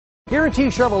Guaranty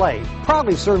Chevrolet,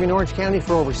 proudly serving Orange County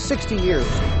for over 60 years.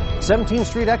 17th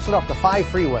Street exit off the 5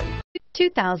 freeway.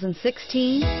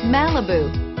 2016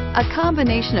 Malibu. A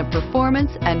combination of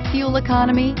performance and fuel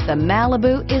economy, the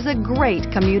Malibu is a great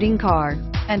commuting car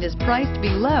and is priced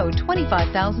below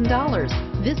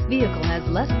 $25,000. This vehicle has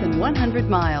less than 100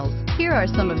 miles. Here are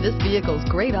some of this vehicle's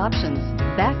great options: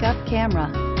 backup camera,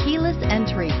 keyless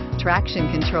entry, traction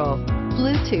control,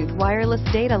 Bluetooth wireless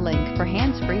data link for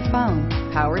hands-free phone,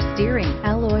 power steering,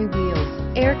 alloy wheels,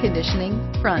 air conditioning,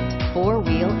 front,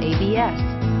 four-wheel ABS,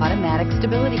 automatic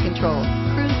stability control,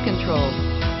 cruise control.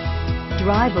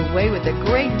 Drive away with a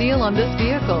great deal on this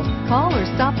vehicle. Call or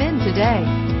stop in today.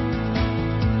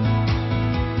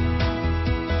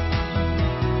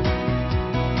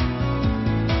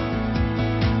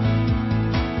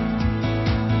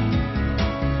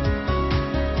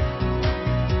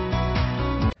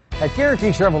 At Guaranty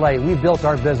Chevrolet, we built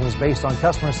our business based on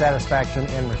customer satisfaction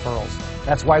and referrals.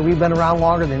 That's why we've been around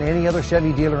longer than any other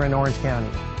Chevy dealer in Orange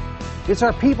County. It's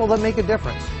our people that make a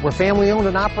difference. We're family owned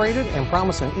and operated and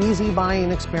promise an easy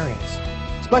buying experience.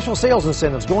 Special sales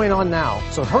incentives going on now,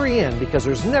 so hurry in because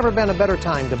there's never been a better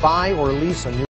time to buy or lease a new